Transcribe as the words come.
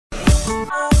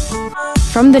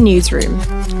From the newsroom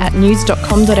at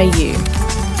news.com.au.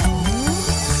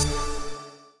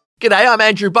 G'day, I'm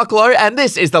Andrew Bucklow and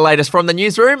this is the latest from the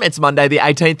newsroom. It's Monday the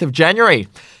 18th of January.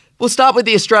 We'll start with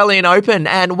the Australian Open,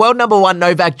 and world number one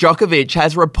Novak Djokovic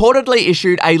has reportedly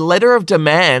issued a letter of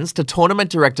demands to tournament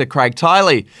director Craig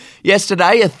Tiley.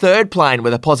 Yesterday, a third plane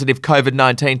with a positive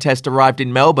COVID-19 test arrived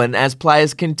in Melbourne as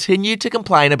players continued to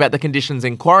complain about the conditions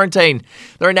in quarantine.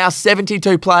 There are now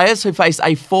 72 players who face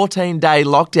a 14-day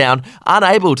lockdown,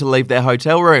 unable to leave their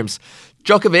hotel rooms.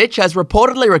 Djokovic has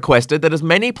reportedly requested that as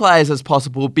many players as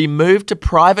possible be moved to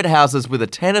private houses with a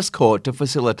tennis court to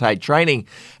facilitate training.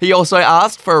 He also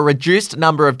asked for a reduced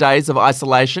number of days of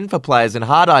isolation for players in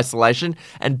hard isolation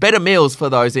and better meals for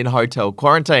those in hotel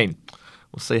quarantine.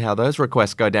 We'll see how those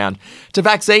requests go down. To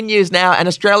vaccine news now, and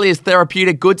Australia's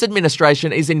Therapeutic Goods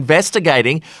Administration is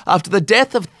investigating after the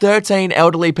death of 13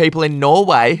 elderly people in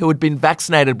Norway who had been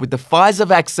vaccinated with the Pfizer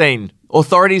vaccine.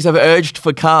 Authorities have urged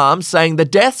for calm, saying the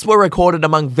deaths were recorded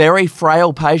among very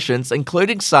frail patients,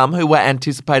 including some who were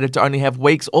anticipated to only have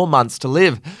weeks or months to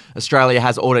live. Australia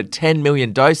has ordered 10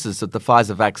 million doses of the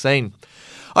Pfizer vaccine.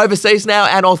 Overseas now,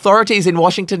 and authorities in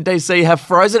Washington DC have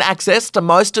frozen access to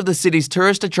most of the city's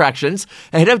tourist attractions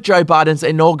ahead of Joe Biden's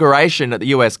inauguration at the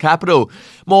US Capitol.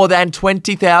 More than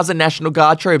 20,000 National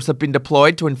Guard troops have been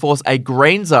deployed to enforce a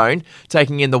green zone,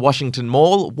 taking in the Washington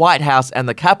Mall, White House and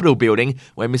the Capitol building,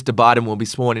 where Mr. Biden will be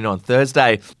sworn in on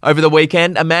Thursday. Over the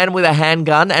weekend, a man with a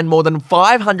handgun and more than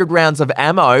 500 rounds of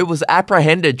ammo was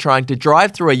apprehended trying to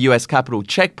drive through a US Capitol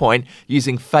checkpoint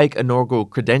using fake inaugural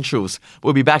credentials.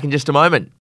 We'll be back in just a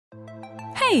moment.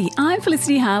 Hey, I'm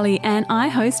Felicity Harley and I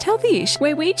host Healthyish,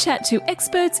 where we chat to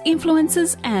experts,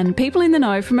 influencers and people in the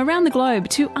know from around the globe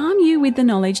to arm you with the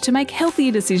knowledge to make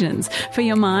healthier decisions for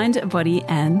your mind, body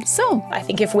and soul. I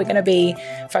think if we're going to be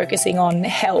focusing on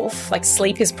health, like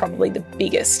sleep is probably the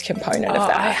biggest component of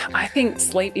that. I think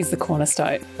sleep is the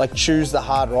cornerstone. Like choose the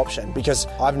harder option, because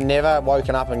I've never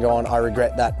woken up and gone, I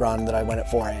regret that run that I went at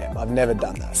 4 a.m. I've never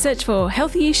done that. Search for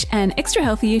Healthyish and Extra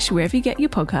Healthyish wherever you get your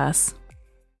podcasts.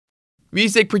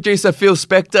 Music producer Phil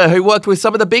Spector, who worked with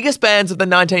some of the biggest bands of the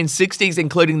 1960s,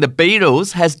 including the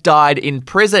Beatles, has died in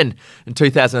prison. In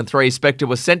 2003, Spector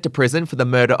was sent to prison for the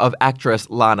murder of actress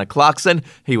Lana Clarkson.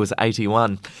 He was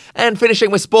 81. And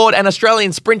finishing with sport, an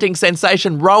Australian sprinting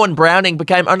sensation Rohan Browning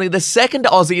became only the second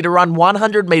Aussie to run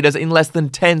 100 metres in less than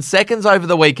 10 seconds over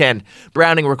the weekend.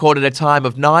 Browning recorded a time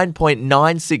of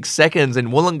 9.96 seconds in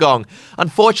Wollongong.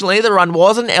 Unfortunately, the run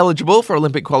wasn't eligible for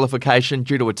Olympic qualification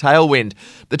due to a tailwind.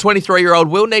 The 23-year-old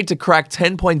will need to crack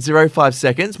 10.05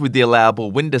 seconds with the allowable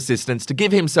wind assistance to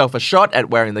give himself a shot at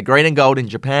wearing the green and gold in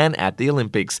Japan at the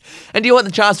Olympics. And do you want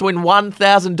the chance to win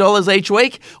 $1,000 each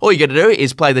week? All you got to do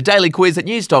is play the daily quiz at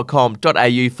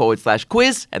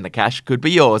news.com.au/quiz and the cash could be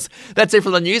yours. That's it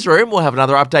from the newsroom. We'll have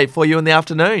another update for you in the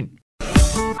afternoon.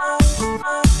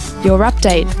 Your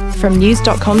update from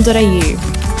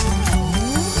news.com.au.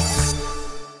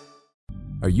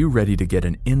 Are you ready to get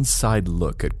an inside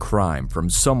look at crime from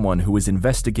someone who has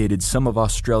investigated some of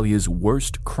Australia's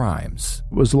worst crimes?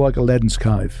 It was like Aladdin's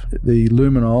cave. The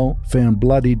luminol found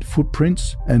bloodied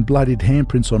footprints and bloodied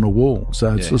handprints on a wall,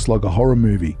 so it's just like a horror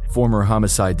movie. Former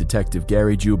homicide detective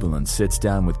Gary Jubilant sits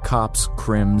down with cops,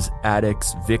 crims,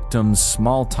 addicts, victims,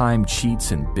 small-time cheats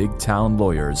and big-town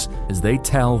lawyers as they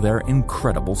tell their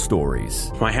incredible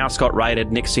stories. My house got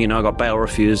raided. Next thing you know, I got bail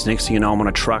refused. Next thing you know, I'm on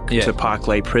a truck to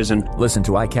Parklea Prison. Listen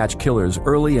to I Catch Killers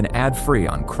early and ad-free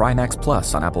on Crimex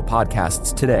Plus on Apple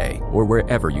Podcasts today or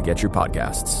wherever you get your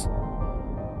podcasts.